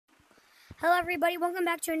Hello everybody, welcome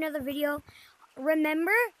back to another video.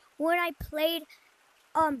 Remember when I played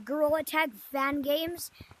Gorilla Tag fan games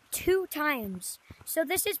 2 times? So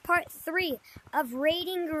this is part 3 of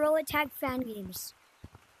rating Gorilla Tag fan games.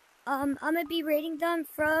 I'm gonna be rating them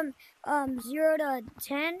from 0 to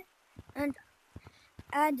 10, and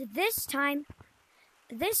this time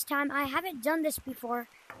I haven't done this before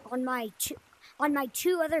on my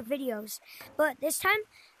two other videos, but this time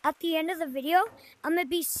at the end of the video I'm gonna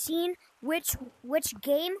be seeing which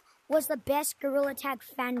game was the best Gorilla Tag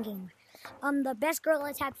fan game. The best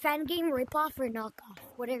Gorilla Tag fan game, ripoff or knockoff,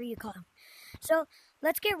 whatever you call them. So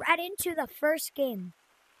let's get right into the first game.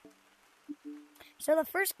 So the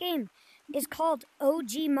first game is called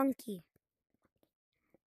OG Monkey.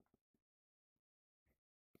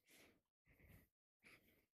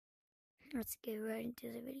 Let's get right into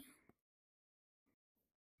the video.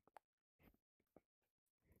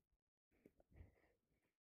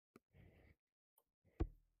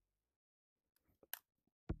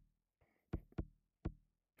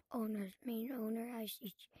 Owners, main owner, I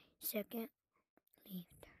see second, lead.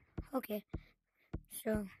 Okay,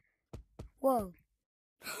 so, whoa.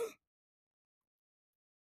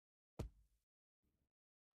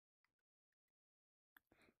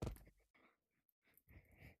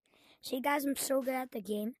 See guys, I'm so good at the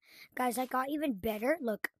game. Guys, I got even better,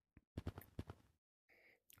 look.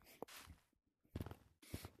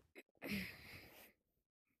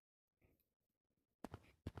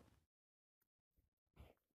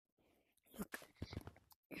 Look.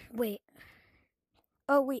 Wait.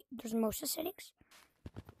 Oh wait, there's motion settings?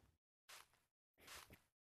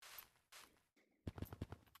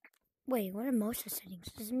 Wait, what are motion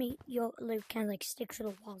settings? Does it make you kind of like stick to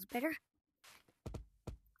the walls better?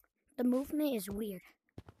 The movement is weird.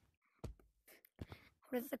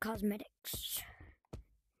 What are the cosmetics?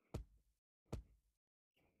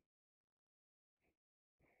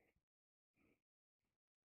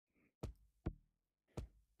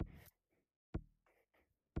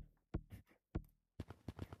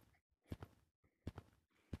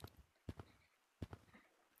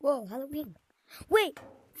 Whoa, Halloween. Wait,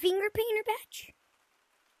 finger painter badge?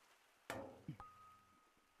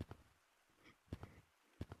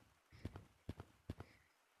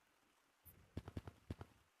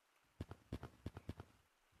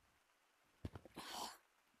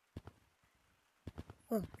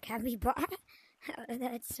 Whoa, capybara?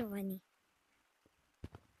 That's so funny.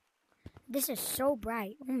 This is so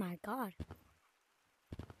bright. Oh my god.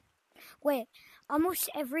 Wait, almost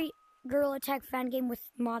every Gorilla Tag fan game with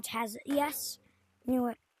mods has it. Yes. You know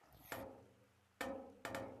what?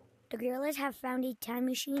 The gorillas have found a time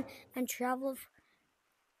machine and traveled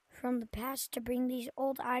from the past to bring these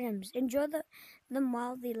old items. Enjoy them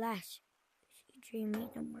while they last. Dream me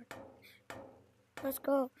no more. Let's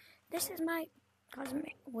go. This is my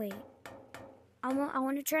cosmetic. Wait. I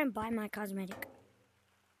want to try and buy my cosmetic.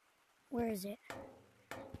 Where is it?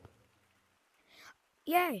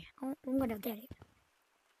 Yay! I'm gonna get it.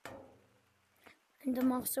 And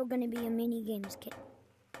I'm also gonna be a mini games kit.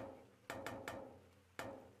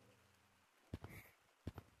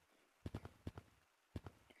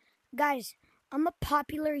 Guys, I'm a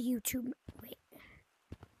popular YouTuber. Wait.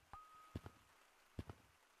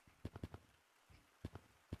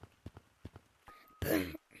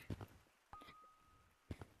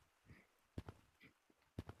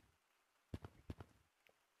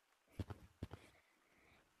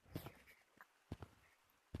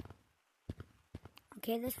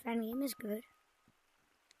 Okay, this fan game is good.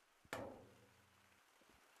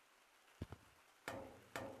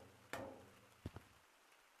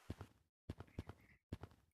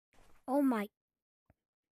 Oh my.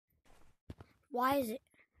 Why is it?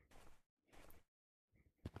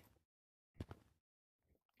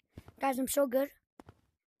 Guys, I'm so good.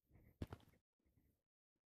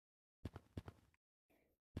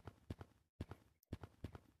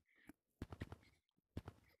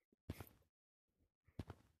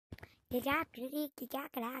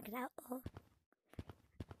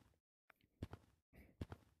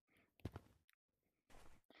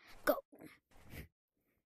 Go.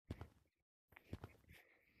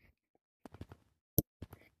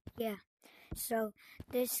 Yeah. So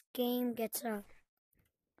this game gets a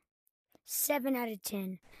 7 out of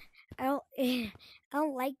 10. I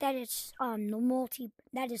don't like that it's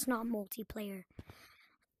that it's not multiplayer.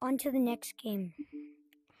 On to the next game.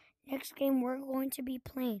 Next game we're going to be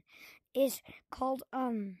playing is called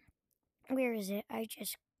where is it?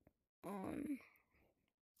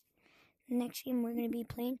 Next game we're going to be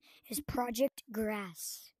playing is Project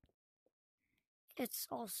Grass. It's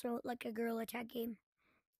also like a Gorilla Tag game.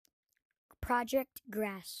 Project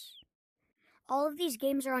Grass. All of these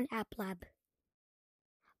games are on App Lab.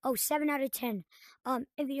 Oh, 7 out of 10.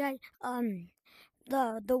 If you guys,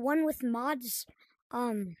 the one with mods,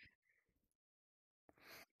 the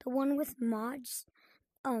one with mods,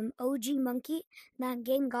 OG Monkey, that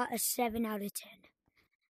game got a 7 out of 10.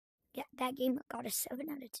 Yeah, that game got a 7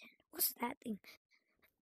 out of 10. What's that thing?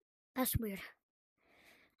 That's weird.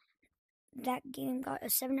 That game got a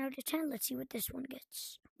 7 out of 10. Let's see what this one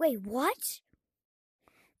gets. Wait, what?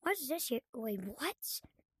 What is this here? Wait, what?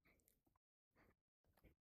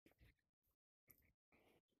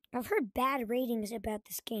 I've heard bad ratings about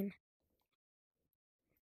this game.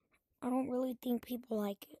 I don't really think people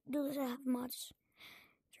like it. Does it have mods?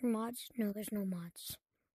 Is there mods? No, there's no mods.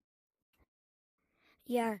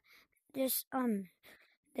 Yeah, this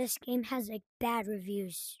game has like bad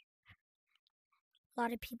reviews. A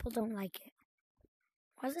lot of people don't like it.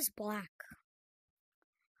 Why is this black?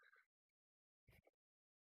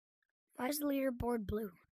 Why is the leaderboard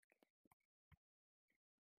blue?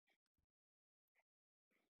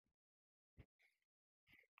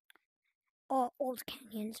 Oh, Old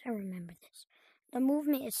Canyons, I remember this. The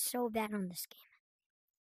movement is so bad on this game.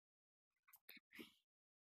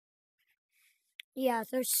 Yeah,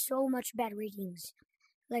 there's so much bad ratings.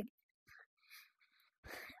 Like,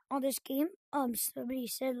 on this game, somebody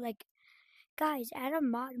said, like, guys, add a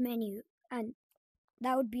mod menu, and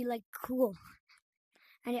that would be, like, cool.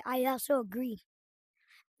 And I also agree.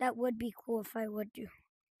 That would be cool if I would do.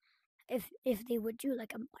 If they would do,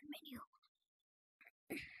 like, a mod menu.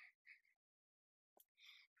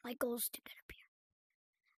 My goal is to get up here.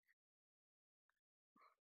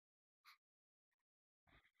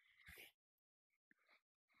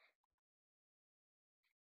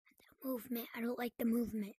 The movement. I don't like the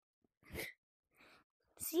movement.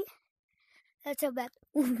 See? That's how bad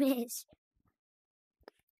the movement is.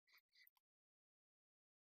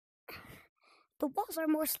 The walls are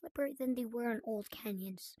more slippery than they were in Old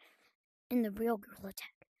Canyons in the real Gorilla Tag.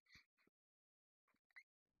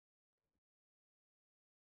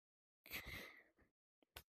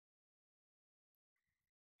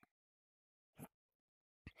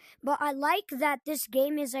 But I like that this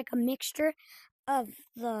game is like a mixture of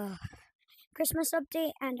the Christmas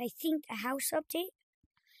update and I think the house update.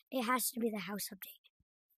 It has to be the house update.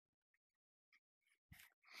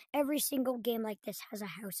 Every single game like this has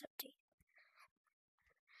a house update.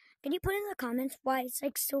 Can you put in the comments why it's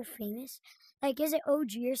like so famous? Like, is it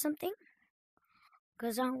OG or something?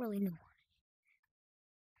 Because I don't really know.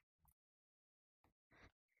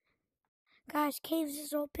 Guys, caves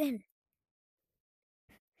is open.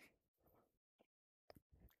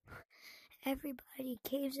 Everybody,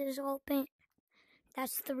 caves is open.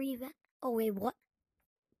 That's 3 event. Oh, wait, what?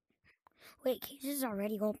 Wait, caves is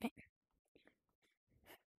already open.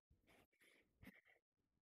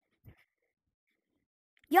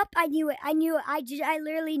 Yup, I knew it. I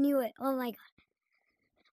literally knew it. Oh my god.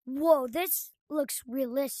 Whoa, this looks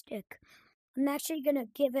realistic. I'm actually gonna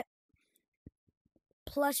give it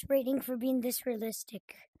plus rating for being this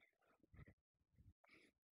realistic.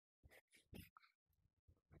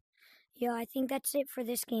 Yeah, I think that's it for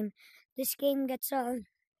this game. This game gets a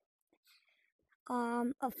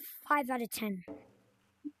 5 out of 10.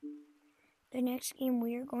 The next game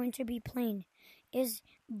we are going to be playing is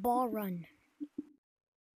Ball Run.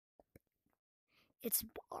 It's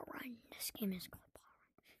Ball Run. This game is called Ball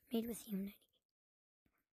Run. Made with Unity.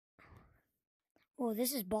 Oh,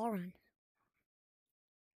 this is Ball Run.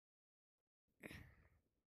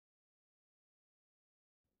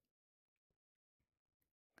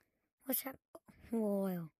 What's that?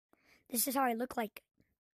 Whoa. This is how I look like.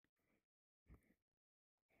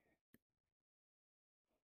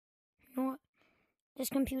 You know what? This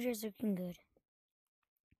computer is looking good.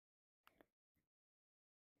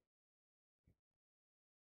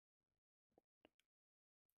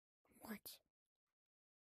 What?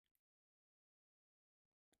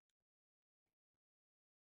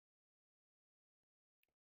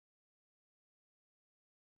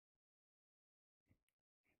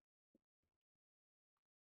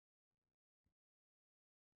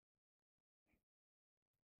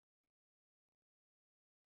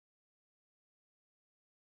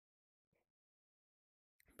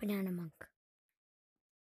 Banana Monk.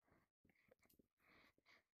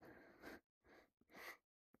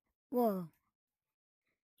 Whoa.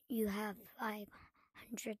 You have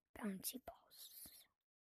 500 bouncy balls.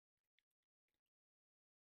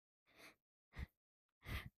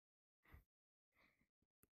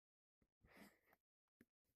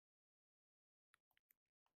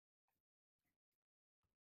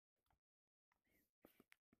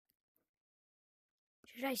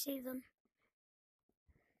 Should I save them?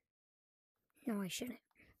 No, I shouldn't.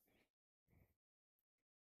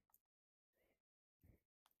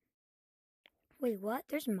 Wait, what?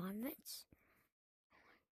 There's mod vents?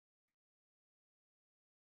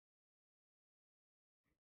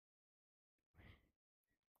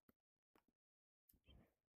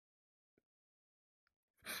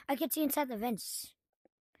 I can see inside the vents.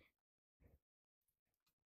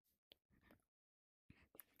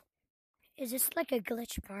 Is this like a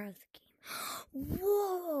glitch part of the game?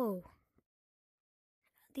 Whoa!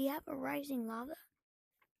 Do you have a rising lava?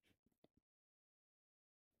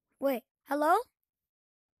 Wait, hello?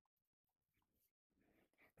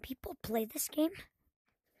 People play this game?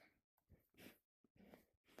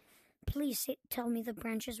 Please tell me the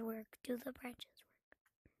branches work. Do the branches work?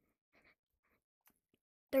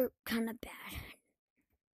 They're kind of bad.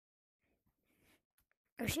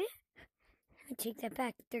 Oh shit? I take that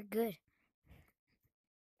back. They're good.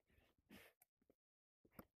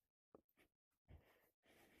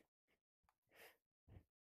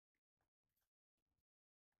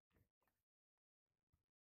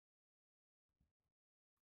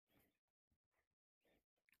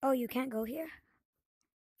 Oh, you can't go here?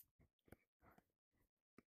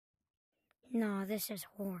 No, this is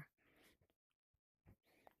horror.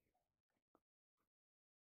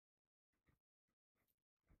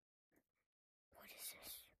 What is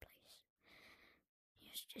this place?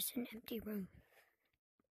 It's just an empty room.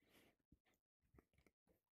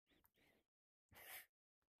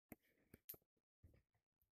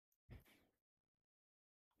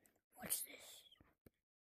 What's this?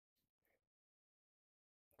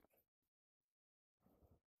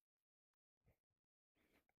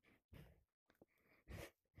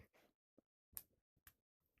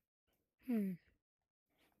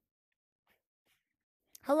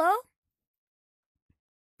 Hello?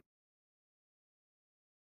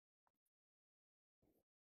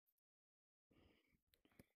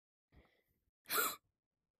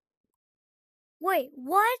 Wait,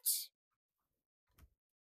 what?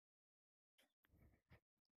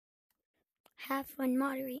 Have fun,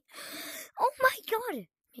 moderate. Oh my god!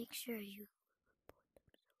 Make sure you.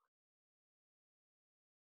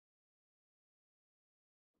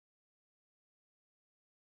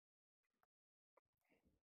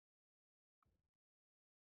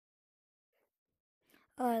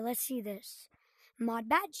 Let's see this. Mod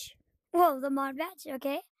badge. Whoa, the mod badge,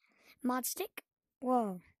 okay. Mod stick.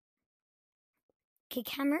 Whoa. Kick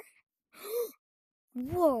hammer.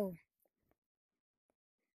 Whoa.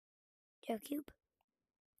 Gel cube.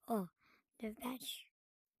 Oh, the badge.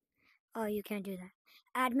 Oh, you can't do that.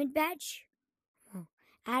 Admin badge. Whoa.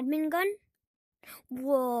 Admin gun.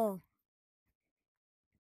 Whoa.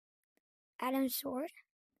 Adam sword.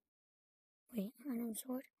 Wait, Adam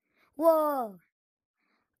sword. Whoa.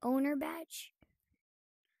 Owner badge.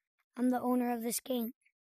 I'm the owner of this game.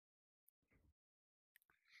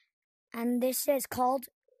 And this is called.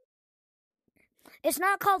 It's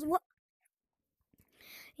not called what?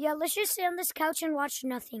 Yeah, let's just sit on this couch and watch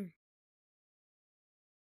nothing.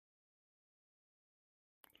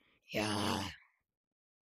 Yeah.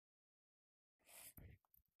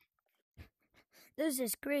 This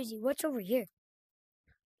is crazy. What's over here?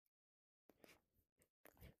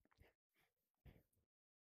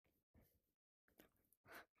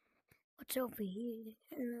 What's over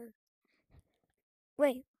here?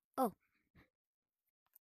 Wait. Oh.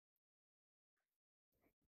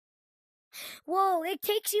 Whoa, it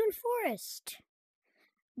takes you in forest.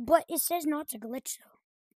 But it says not to glitch though.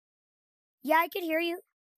 Yeah, I can hear you.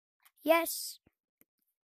 Yes.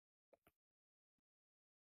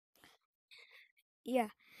 Yeah.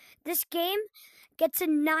 This game gets a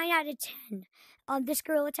 9 out of 10. This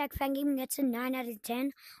Gorilla Tag fan game gets a 9 out of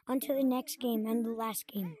 10 onto the next game and the last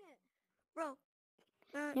game. Bro,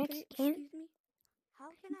 next game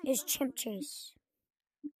is Chimp Chase.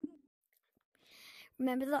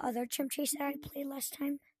 Remember the other Chimp Chase that I played last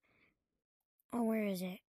time? Oh, where is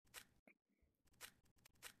it?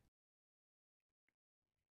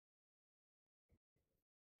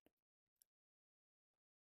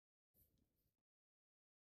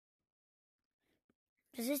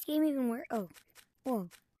 Does this game even work? Oh, whoa.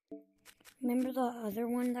 Remember the other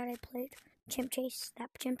one that I played? Chimp Chase? That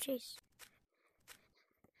Chimp Chase?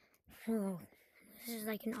 Whoa. This is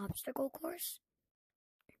like an obstacle course.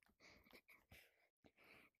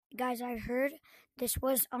 Guys, I heard this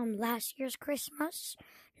was last year's Christmas.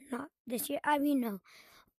 Not this year. I mean, no.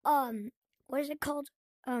 What is it called?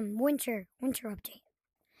 Winter update.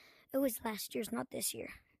 It was last year's, not this year.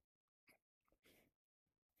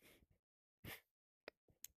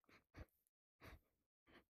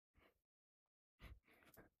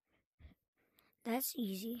 That's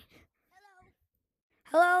easy. Hello.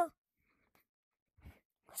 Hello?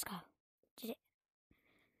 Let's go.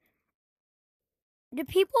 Do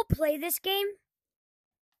people play this game?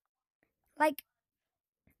 Like,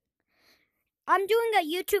 I'm doing a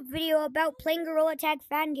YouTube video about playing Gorilla Tag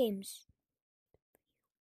fan games.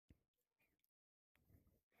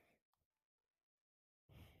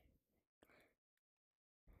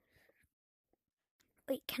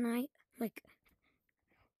 Wait, can I, like...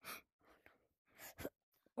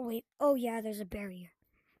 Wait, oh yeah, there's a barrier.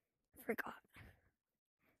 Forgot.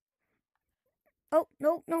 Oh,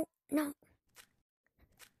 no.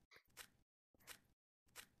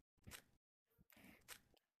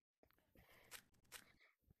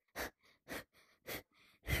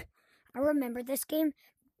 I remember this game,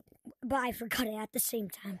 but I forgot it at the same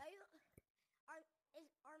time.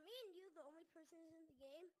 Are me and you the only persons in the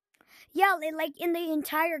game? Yeah, like in the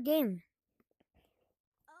entire game.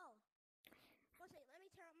 Oh. Wait, let me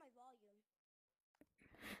turn up my volume.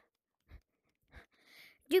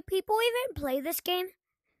 Do people even play this game?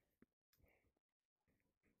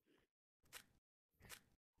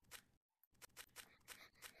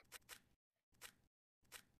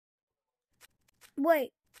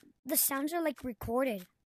 Wait, the sounds are like recorded.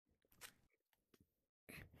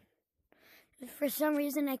 For some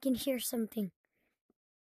reason, I can hear something.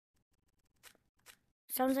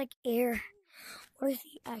 Sounds like air. What if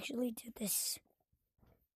he actually did this?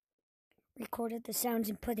 Recorded the sounds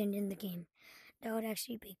and put it in the game. That would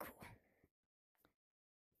actually be cool.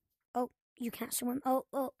 Oh, you can't swim.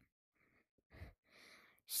 Oh.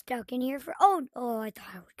 Stuck in here for... Oh, I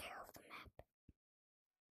thought I would care of the map.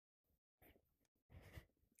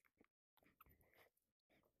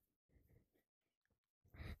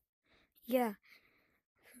 Yeah.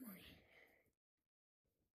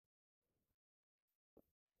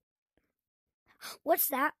 What's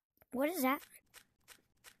that? What is that?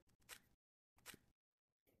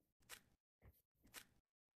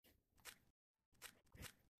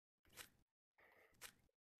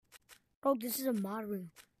 Oh, this is a mod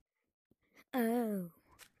room.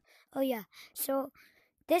 Oh yeah. So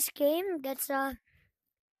this game gets a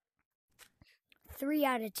 3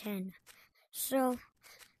 out of 10. So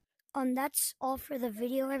that's all for the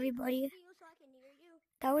video, everybody.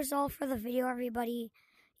 That was all for the video, everybody.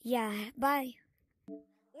 Yeah, bye.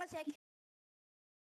 1 sec.